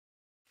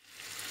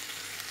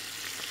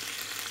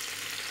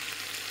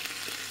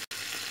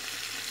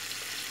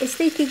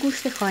استیک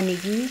گوشت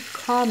خانگی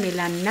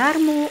کاملا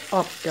نرم و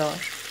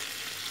آبدار.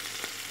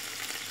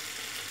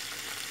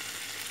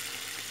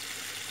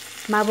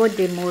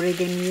 مواد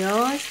مورد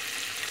نیاز: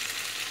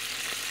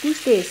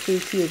 گوشت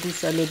استیکی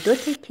گوساله 2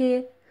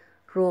 تکه،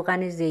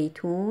 روغن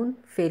زیتون،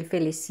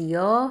 فلفل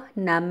سیاه،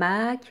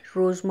 نمک،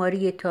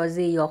 رزماری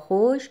تازه یا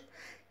خشک،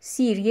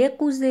 سیر 1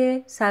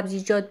 قوزه،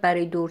 سبزیجات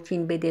برای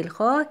دورچین به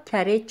دلخواه،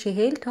 کره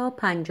 40 تا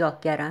 50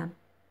 گرم.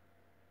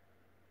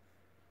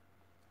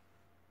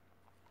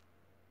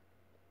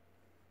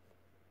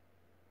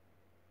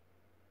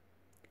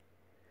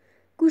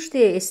 گوشت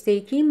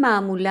استیکی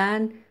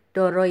معمولاً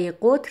دارای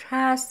قطر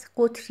هست،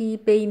 قطری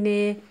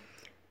بین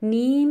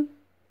نیم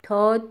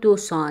تا 2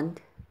 سانت،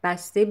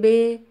 بسته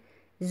به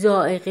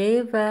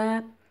ذائقه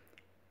و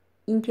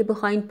اینکه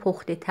بخواین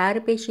پخته تر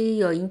بشه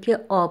یا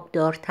اینکه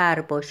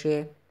آبدارتر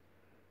باشه.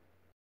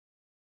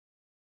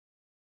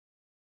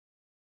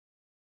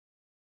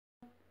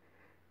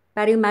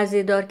 برای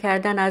مزه‌دار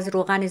کردن از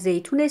روغن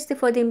زیتون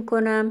استفاده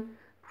میکنم.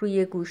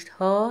 روی گوشت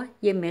ها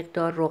یه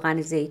مقدار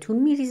روغن زیتون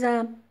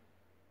میریزم،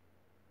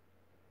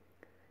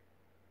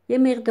 یه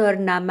مقدار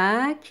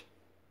نمک،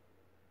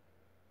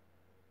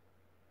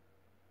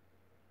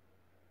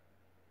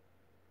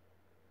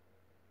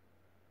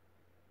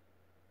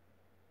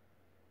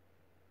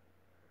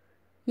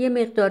 یه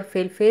مقدار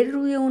فلفل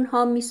روی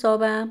اونها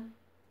میسابم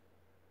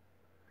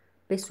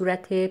به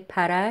صورت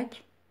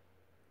پرک.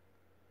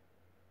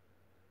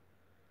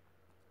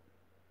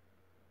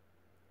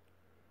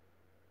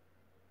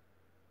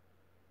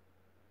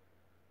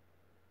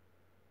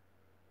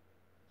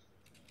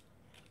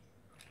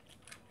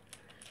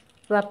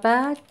 و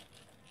بعد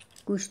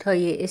گوشت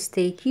های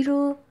استیکی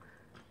رو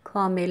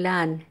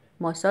کاملا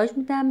ماساژ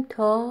میدم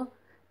تا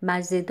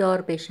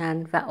مزه‌دار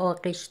بشن و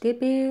آغشته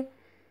به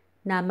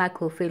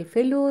نمک و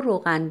فلفل و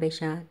روغن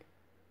بشن.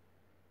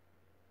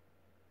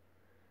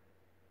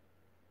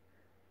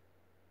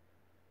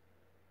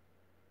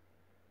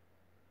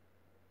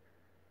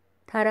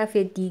 طرف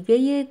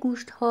دیگه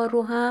گوشت ها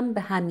رو هم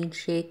به همین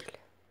شکل.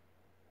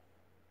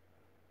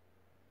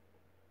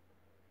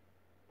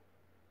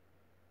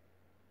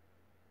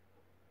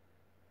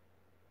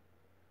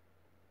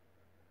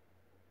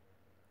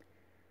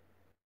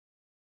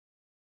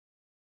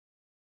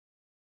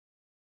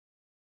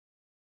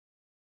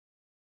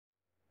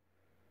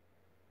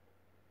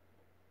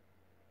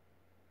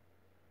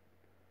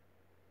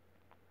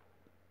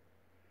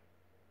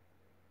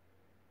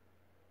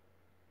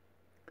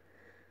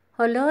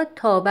 حالا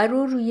تابه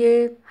رو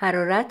روی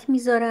حرارت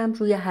میذارم،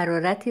 روی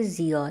حرارت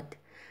زیاد،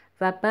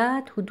 و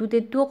بعد حدود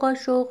 2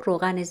 قاشق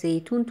روغن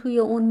زیتون توی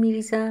اون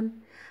میریزم.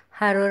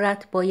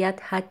 حرارت باید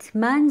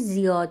حتما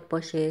زیاد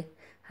باشه.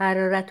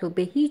 حرارت رو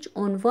به هیچ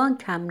عنوان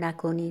کم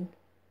نکنین.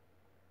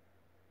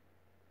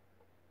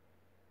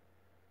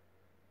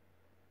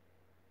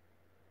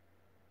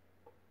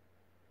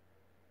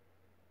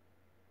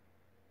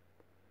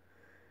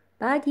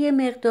 بعد یه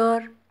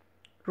مقدار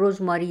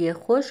رزماری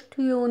خشک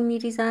توی اون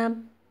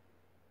میریزم.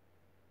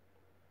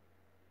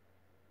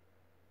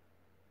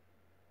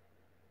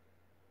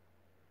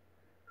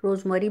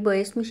 رزماری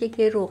باعث میشه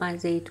که روغن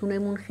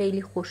زیتونمون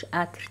خیلی خوش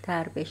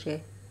عطرتر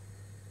بشه.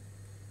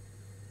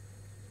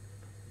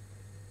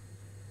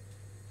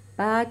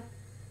 بعد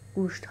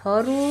گوشت ها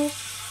رو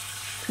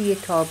توی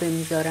تابه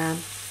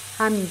میذارم.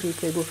 همینجور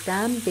که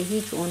گفتم به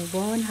هیچ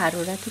عنوان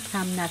حرارت رو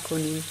کم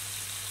نکنید.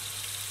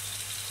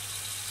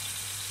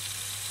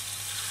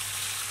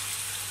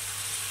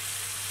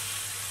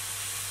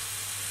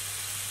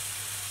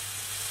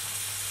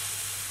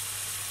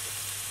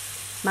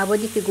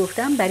 موادی که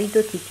گفتم برای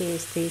 2 تیکه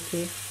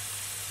استیکه.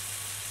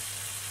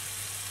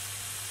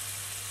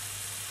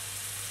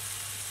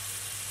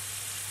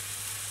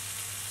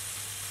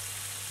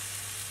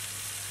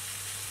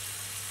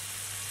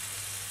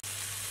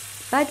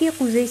 بعد یه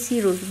قوزه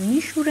سیر رو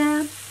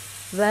میشورم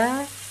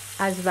و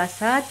از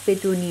وسط به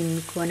 2 نیم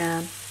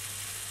میکنم.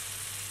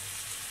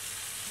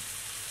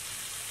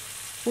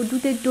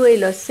 حدود 2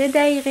 الی 3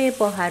 دقیقه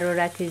با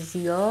حرارت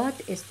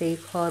زیاد استیک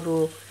ها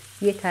رو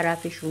یه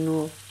طرفشون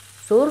رو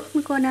سرخ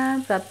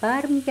میکنم و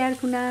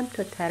برمیگردونم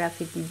تا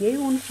طرف دیگه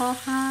اونها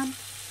هم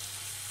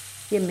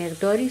یه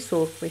مقداری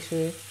سرخ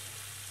بشه.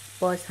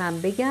 باز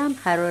هم بگم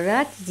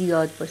حرارت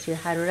زیاد باشه.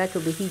 حرارت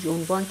رو به هیچ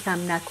عنوان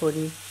کم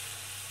نکنید.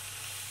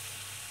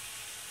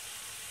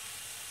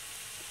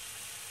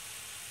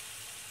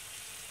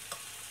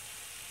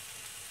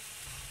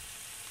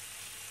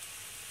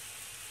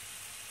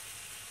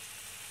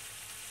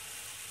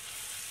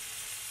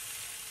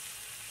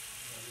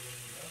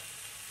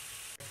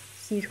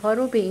 سیرها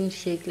رو به این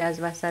شکل از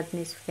وسط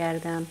نصف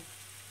کردم.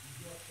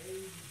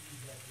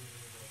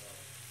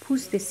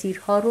 پوست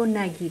سیرها رو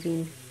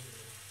نگیرین.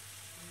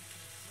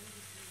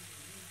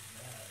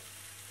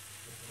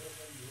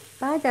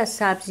 بعد از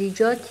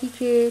سبزیجاتی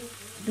که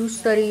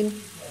دوست دارین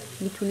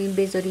میتونین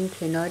بذارین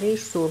کنارش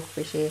سرخ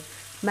بشه.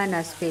 من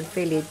از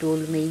فلفل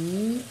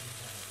دلمه‌ای،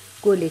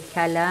 گل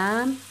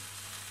کلم،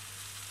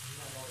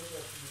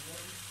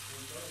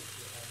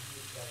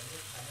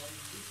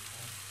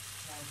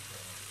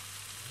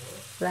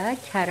 و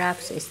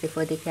کرفس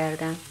استفاده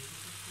کردم.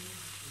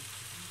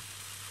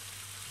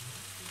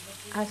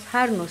 از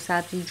هر نوع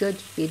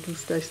سبزیجاتی که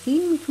دوست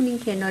داشتین میتونین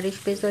کنارش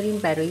بذارین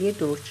برای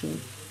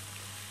دورچین.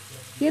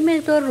 یه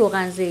مقدار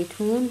روغن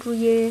زیتون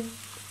روی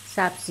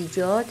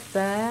سبزیجات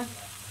و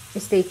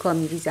استیکا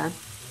میریزم.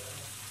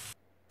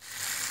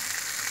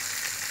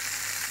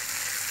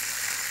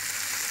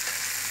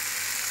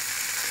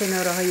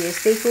 کناره های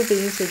استیک رو به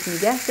این شکل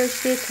نگه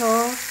داشته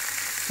تا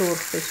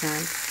سرخ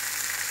بشن.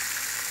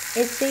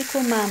 استیک رو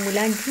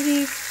معمولا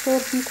جوری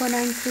سرخ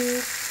میکنن که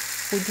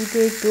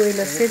حدود 2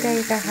 الی 3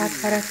 دقیقه هر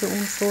طرف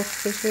اون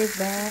سرخ بشه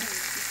و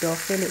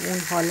داخل اون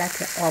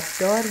حالت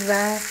آبدار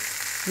و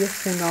یه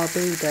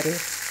خونابه‌ای داره.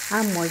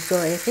 اما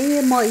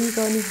ذائقه ما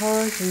ایرانی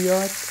ها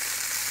زیاد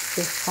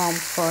به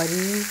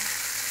خامخواری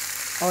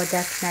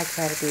عادت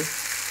نکرده.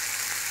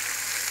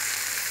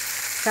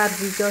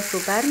 سبزیجات رو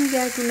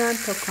برمیگردونم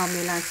تا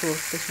کاملا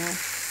سرخ بشن.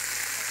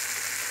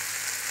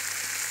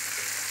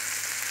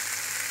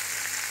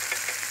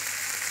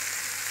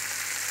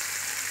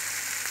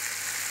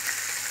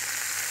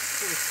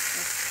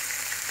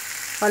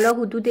 حالا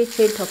حدود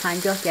 40 تا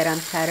 50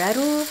 گرم تره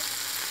رو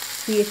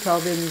توی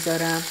تاوه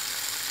میذارم.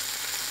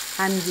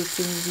 همینجور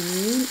که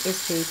میبینین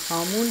استیک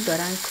هامون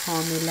دارن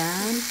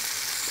کاملا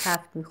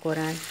تفت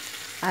میخورن.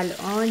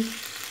 الان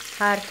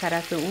هر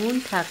طرف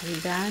اون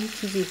تقریبا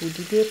چیزی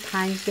حدود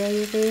 5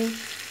 دقیقه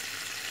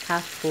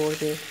تفت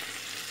خورده.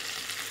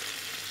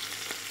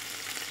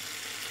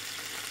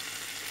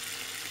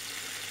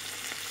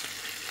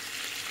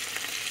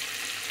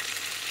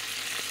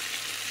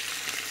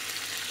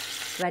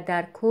 و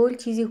در کل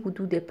چیزی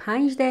حدود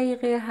 5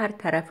 دقیقه هر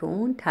طرف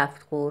اون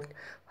تفت خورد.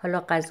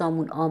 حالا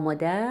غذامون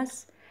آماده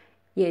است.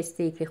 یه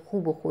استیک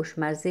خوب و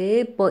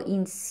خوشمزه با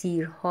این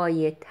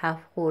سیرهای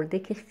تفت خورده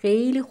که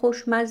خیلی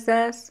خوشمزه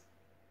است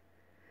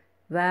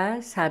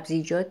و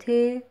سبزیجات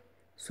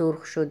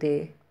سرخ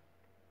شده.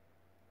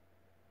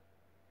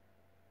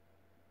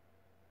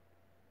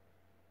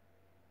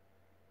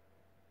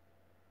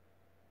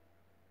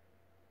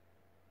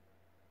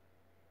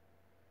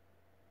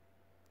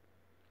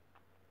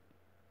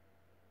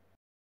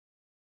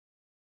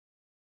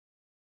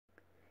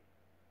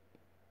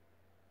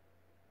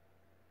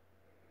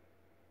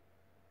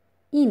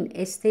 این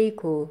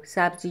استیک و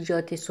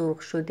سبزیجات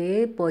سرخ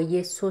شده با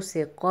یه سس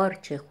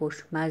قارچ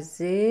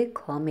خوشمزه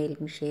کامل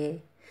میشه.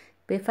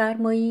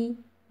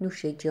 بفرمایید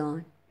نوش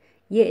جان.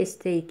 یه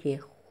استیک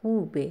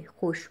خوب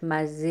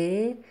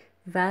خوشمزه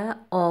و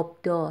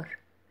آبدار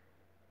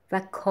و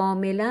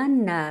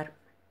کاملا نرم.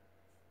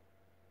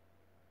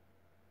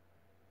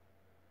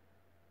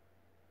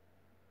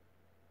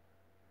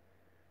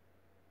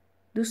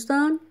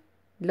 دوستان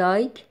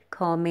لایک،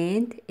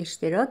 کامنت،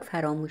 اشتراک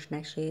فراموش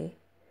نشه.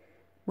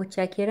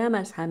 متشکرم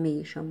از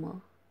همه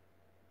شما.